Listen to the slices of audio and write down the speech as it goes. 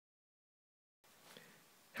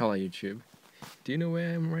Hello YouTube. Do you know where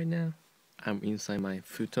I am right now? I'm inside my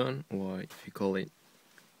futon, or if you call it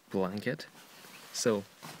blanket. So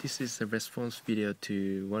this is a response video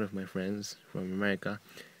to one of my friends from America,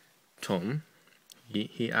 Tom.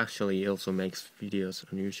 He actually also makes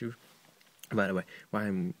videos on YouTube. By the way, why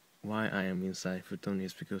I am inside futon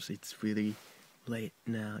is because it's really late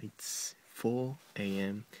now. It's 4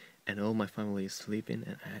 a.m. and all my family is sleeping,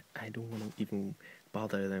 and I don't want to even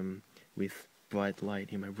bother them with bright light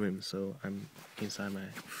in my room, so I'm inside my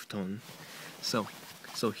futon. So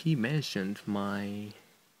he mentioned my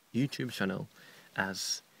YouTube channel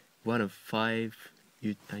as one of 5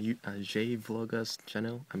 J vloggers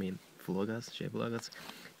channel. J vloggers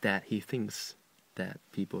that he thinks that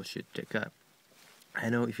people should check out. I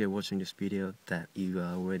know if you're watching this video that you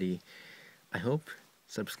are already, I hope,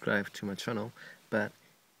 subscribed to my channel, but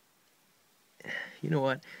you know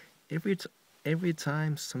what? Every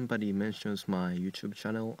time somebody mentions my YouTube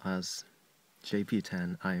channel as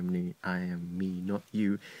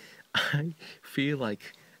jp10IamMeNotU, I feel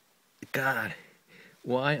like, God,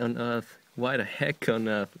 why the heck on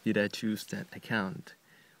earth did I choose that account?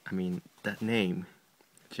 That name,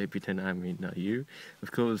 jp10IamMeNotU.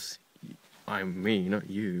 Of course, I'm me, not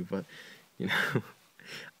you, but you know,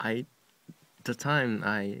 the time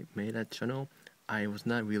I made that channel, I was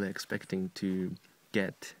not really expecting to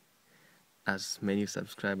get as many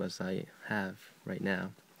subscribers I have right now,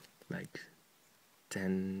 like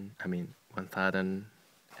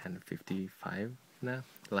 1055 now,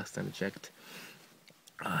 last time I checked.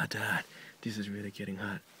 Dad, this is really getting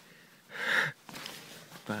hot.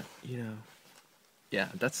 But yeah,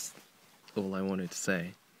 that's all I wanted to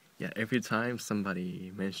say. Yeah, every time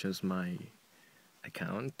somebody mentions my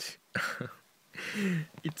account,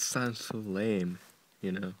 it sounds so lame,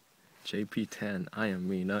 JP10, I am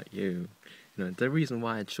me, not you. The reason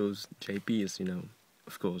why I chose JP is,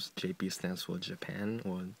 of course, JP stands for Japan,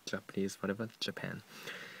 or Japanese, whatever, Japan.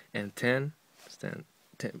 And 10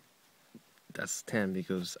 that's 10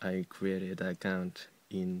 because I created that account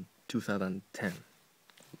in 2010.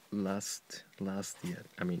 Last year,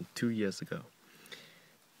 2 years ago.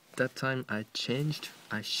 That time I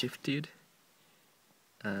shifted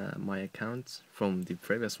my account from the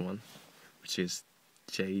previous one, which is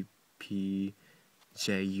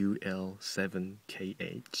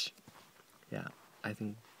jpjul7kh. Yeah, I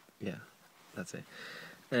think, yeah, that's it.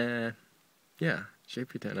 Yeah,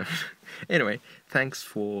 jp10. Anyway, thanks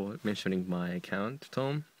for mentioning my account,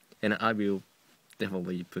 Tom, and I will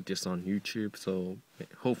definitely put this on YouTube, so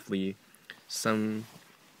hopefully some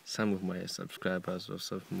of my subscribers or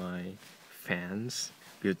some of my fans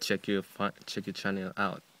will check your channel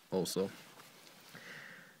out also.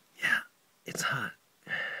 Yeah, it's hot.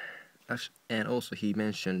 And also he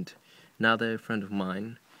mentioned another friend of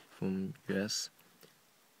mine from US,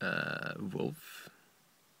 Wolf.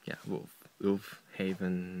 Yeah, Wolf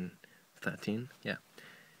Haven 13. Yeah,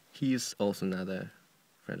 he's also another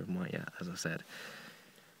friend of mine. Yeah, as I said.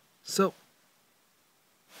 So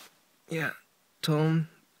yeah, Tom,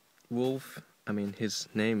 Wolf, his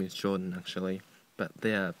name is Jordan actually, but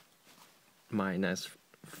they are my nice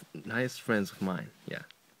friends of mine. Yeah,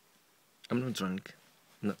 I'm not drunk,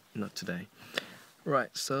 not today.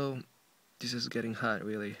 Right, so this is getting hot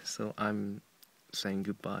really, so I'm saying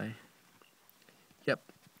goodbye. Yep,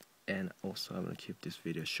 and also I'm gonna keep this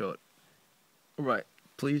video short. Alright,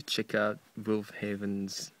 please check out Wolf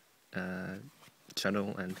Haven's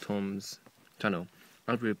channel and Tom's channel.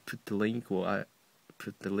 I will put the link, or I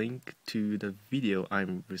put the link to the video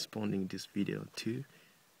I'm responding this video to,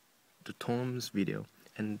 the Tom's video,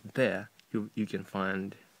 and there you can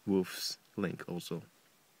find Wolf's link also.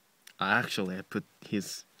 I put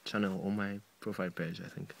his channel on my profile page, I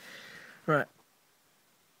think. Right.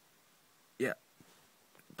 Yeah.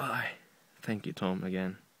 Bye. Thank you, Tom,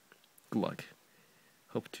 again. Good luck.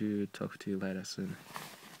 Hope to talk to you later soon.